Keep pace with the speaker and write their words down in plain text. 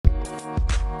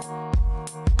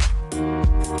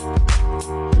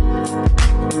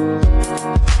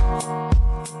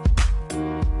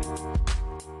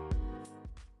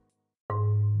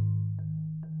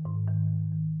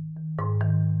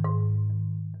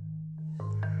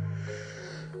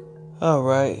All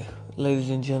right, ladies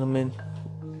and gentlemen,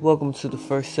 welcome to the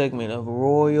first segment of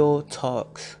Royal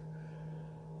Talks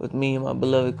with me and my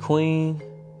beloved queen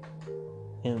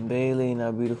and Bailey and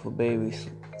our beautiful babies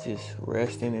just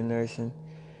resting and nursing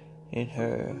in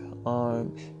her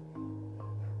arms.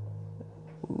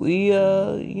 We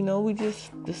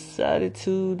just decided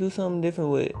to do something different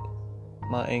with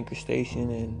my anchor station,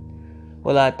 and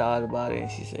I thought about it and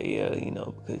she said, yeah,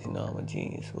 because I'm a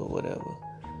genius or whatever.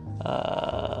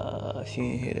 She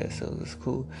didn't hear that, so it's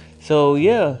cool. So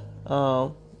yeah,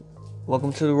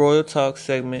 welcome to the Royal Talk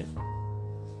segment,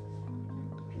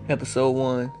 episode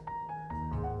 1,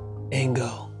 and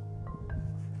go.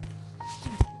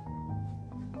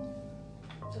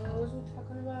 So what was we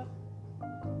talking about?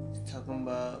 Talking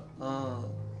about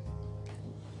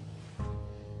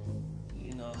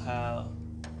how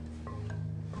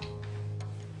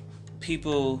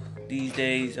people these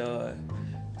days are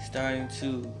starting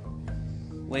to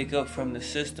wake up from the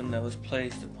system that was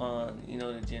placed upon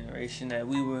the generation that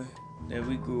we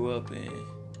grew up in.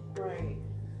 Right.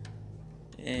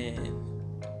 And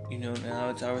now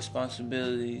it's our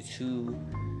responsibility to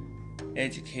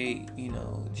educate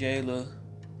Jayla.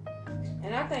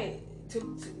 And I think to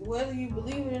whether you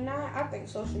believe it or not, I think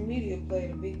social media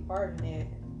played a big part in that.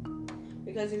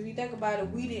 Because if you think about it,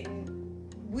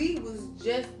 we was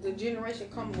just the generation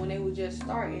coming when they were just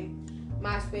starting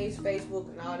MySpace, Facebook,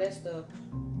 and all that stuff.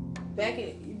 Back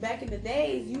in the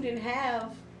days, you didn't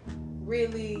have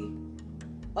really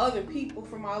other people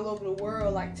from all over the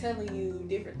world like telling you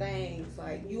different things.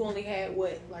 Like you only had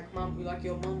what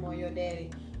your mom or your daddy,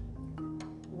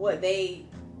 what they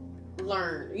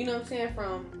learned. You know what I'm saying,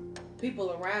 from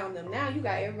people around them. Now you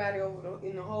got everybody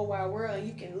in the whole wide world, and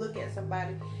you can look at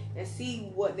somebody and see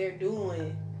what they're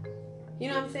doing. You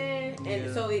know what I'm saying?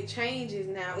 And so it changes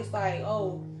now. It's like,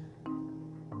 oh,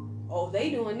 they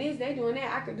doing this, they doing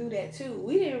that. I could do that too.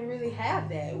 We didn't really have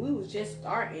that. We was just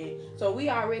starting. So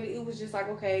it was just like,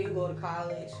 okay, you go to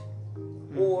college,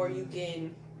 or you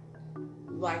can,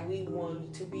 like, we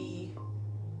wanted to be,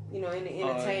 in the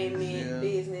entertainment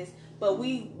business. But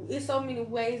it's so many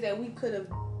ways that we could have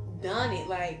done it.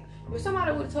 Like, if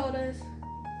somebody would have told us,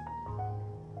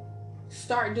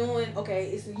 start doing,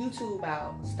 it's a YouTube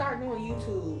out. Start doing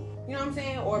YouTube. You know what I'm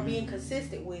saying? Or being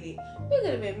consistent with it. We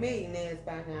could have been millionaires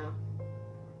by now.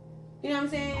 You know what I'm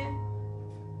saying?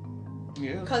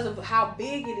 Yeah. Because of how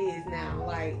big it is now.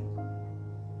 Like,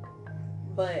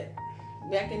 but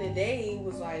back in the day, it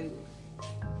was like,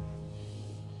 I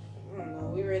don't know,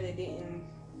 we really didn't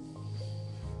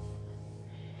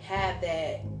have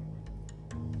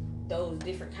those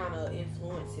different kind of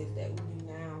influences that we do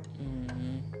now.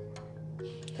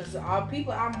 Because our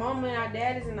mama and our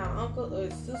daddies and our uncles, or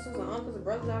sisters and uncles and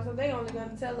brothers, and they only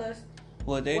gonna tell us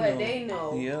what they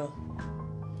know. Yeah.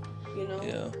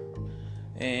 Yeah.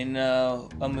 And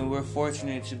we're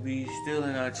fortunate to be still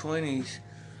in our 20s,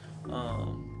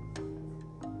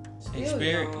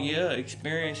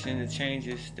 experiencing the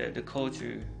changes that the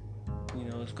culture,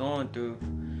 is going through.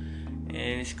 And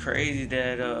it's crazy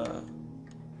that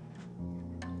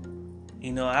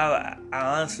I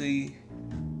honestly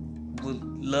would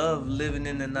love living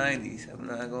in the 90s. I'm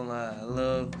not gonna lie. I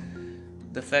love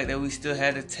the fact that we still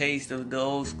had a taste of the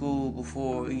old school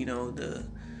before, the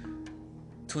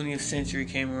 20th century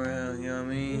came around, you know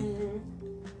what I mean?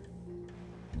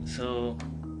 Mm-hmm. So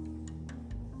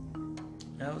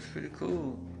that was pretty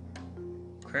cool.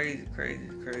 Crazy.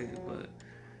 But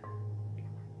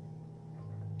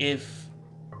if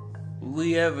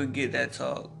we ever get that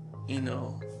talk,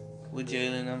 with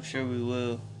Jalen, I'm sure we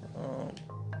will.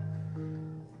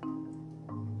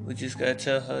 We just gotta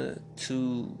tell her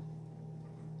to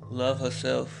love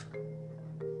herself.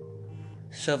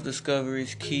 Self-discovery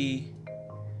is key.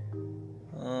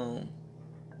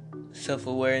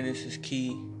 Self-awareness is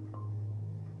key.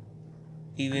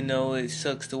 Even though it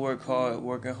sucks to work hard,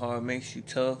 working hard makes you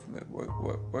tough.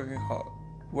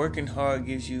 Working hard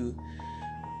gives you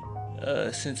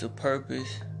a sense of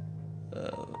purpose,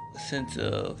 a sense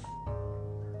of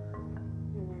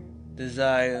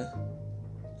desire.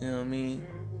 You know what I mean?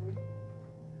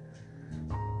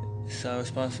 It's our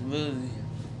responsibility.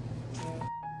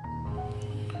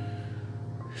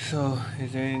 So,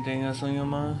 is there anything else on your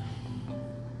mind?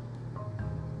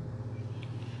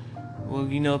 Well,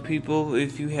 people,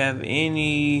 if you have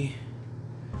any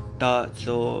thoughts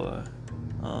or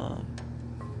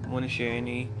want to share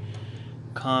any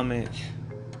comments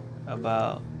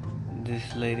about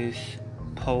this latest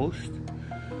post,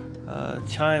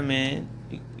 chime in.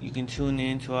 You can tune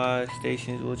in to our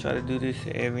stations. We'll try to do this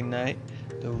every night.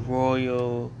 The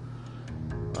Royal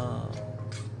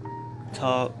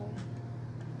Talk.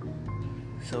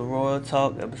 So Royal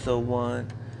Talk, episode 1.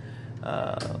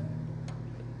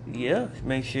 Yeah,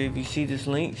 make sure if you see this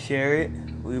link, share it.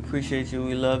 We appreciate you.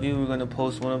 We love you. We're going to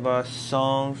post one of our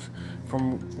songs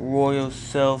from Royal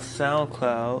Self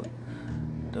SoundCloud,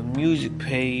 the music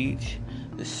page,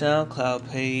 the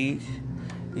SoundCloud page.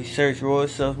 You search Royal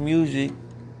Self Music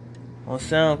on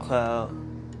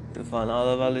SoundCloud. You'll find all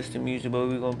of our listed music, but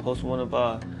we're going to post one of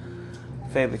our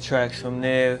favorite tracks from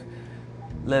there.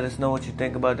 Let us know what you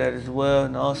think about that as well.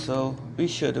 And also, be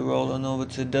sure to roll on over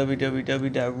to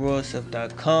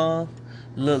www.royalself.com.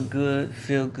 Look good,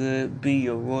 feel good, be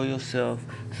your royal self.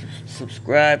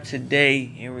 Subscribe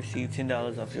today and receive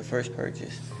 $10 off your first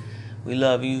purchase. We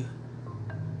love you.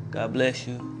 God bless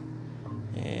you.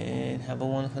 And have a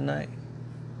wonderful night.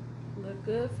 Look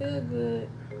good, feel good.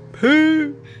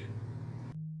 Peace.